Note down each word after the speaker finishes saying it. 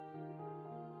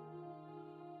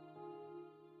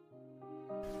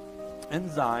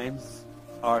Enzymes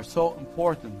are so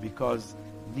important because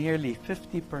nearly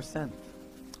 50%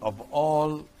 of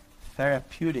all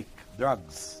therapeutic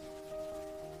drugs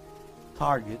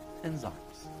target enzymes.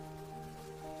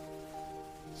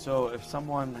 So if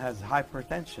someone has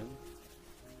hypertension,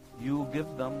 you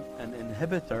give them an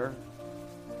inhibitor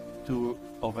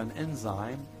of an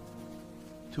enzyme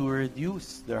to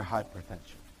reduce their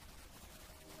hypertension.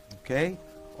 Okay?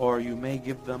 Or you may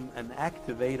give them an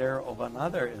activator of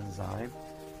another enzyme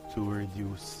to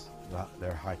reduce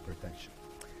their hypertension.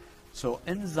 So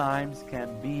enzymes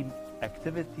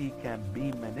activity can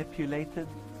be manipulated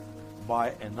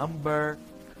by a number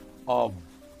of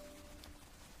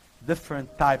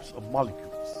different types of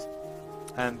molecules.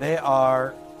 And they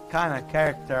are kind of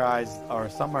characterized or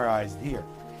summarized here.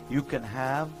 You can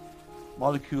have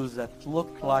molecules that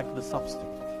look like the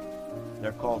substrate.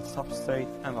 They're called substrate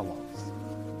analogs.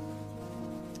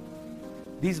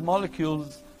 These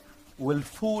molecules will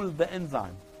fool the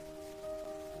enzyme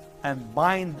and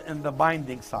bind in the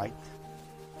binding site,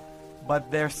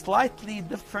 but they're slightly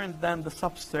different than the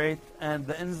substrate and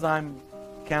the enzyme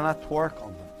cannot work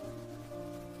on them.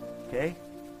 Okay?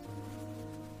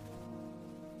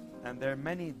 And there are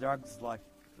many drugs like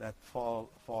that fall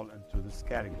into this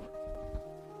category.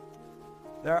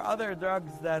 There are other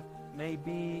drugs that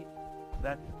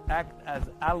act as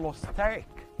allosteric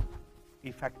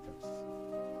effectors.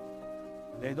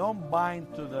 They don't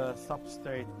bind to the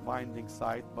substrate binding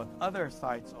site, but other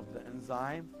sites of the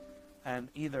enzyme, and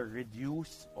either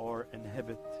reduce or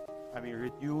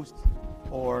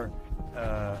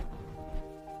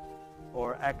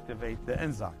activate the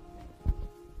enzyme.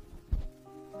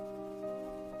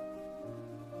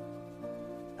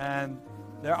 And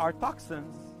there are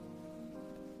toxins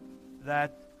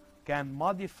that can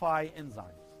modify enzymes.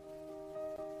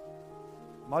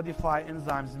 Modify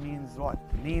enzymes means what?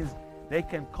 It means they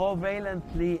can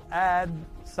covalently add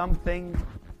something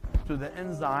to the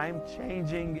enzyme,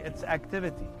 changing its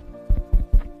activity.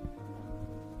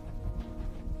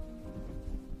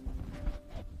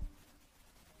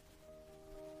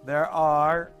 There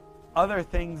are other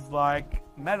things like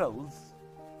metals,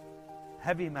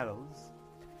 heavy metals,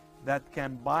 that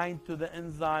can bind to the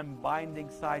enzyme binding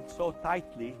site so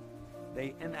tightly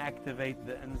they inactivate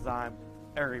the enzyme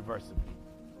irreversibly.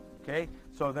 Okay?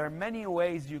 So there are many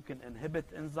ways you can inhibit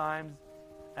enzymes,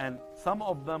 and some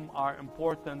of them are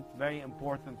important, very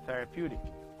important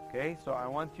therapeutically. Okay? So I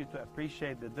want you to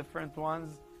appreciate the different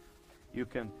ones. You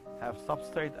can have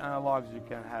substrate analogs, you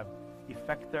can have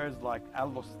effectors like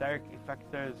allosteric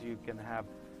effectors, you can have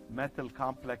metal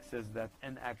complexes that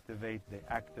inactivate the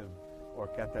active or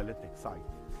catalytic site.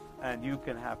 And you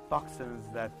can have toxins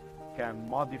that can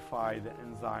modify the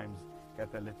enzyme's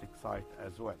catalytic site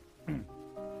as well.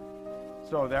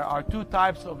 So there are two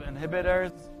types of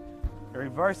inhibitors,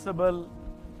 reversible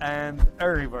and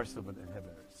irreversible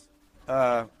inhibitors.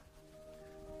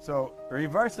 So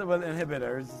reversible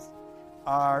inhibitors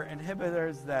are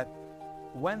inhibitors that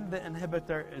when the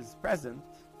inhibitor is present,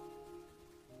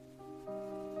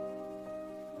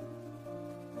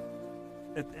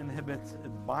 it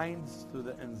binds to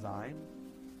the enzyme,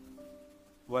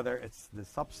 whether it's the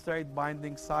substrate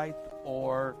binding site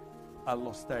or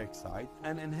allosteric site,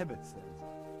 and inhibits the enzyme.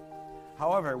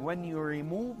 However, when you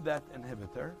remove that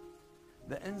inhibitor,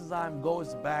 the enzyme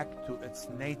goes back to its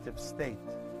native state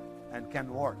and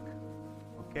can work.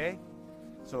 Okay?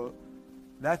 So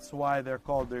that's why they're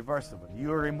called reversible.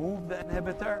 You remove the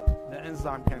inhibitor, the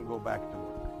enzyme can go back to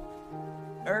work.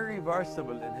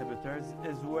 Irreversible inhibitors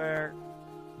is where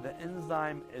the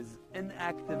enzyme is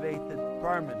inactivated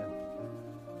permanently,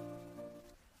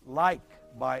 like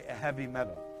by a heavy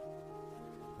metal,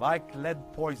 like lead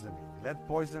poisoning. Lead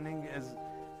poisoning is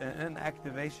an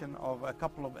inactivation of a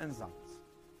couple of enzymes.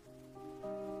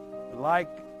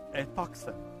 Like a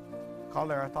toxin,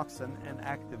 cholera toxin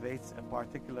inactivates a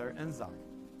particular enzyme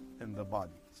in the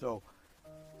body. So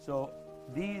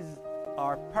these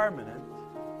are permanent,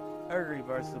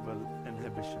 irreversible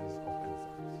inhibitions of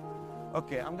enzymes.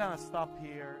 Okay, I'm going to stop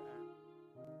here.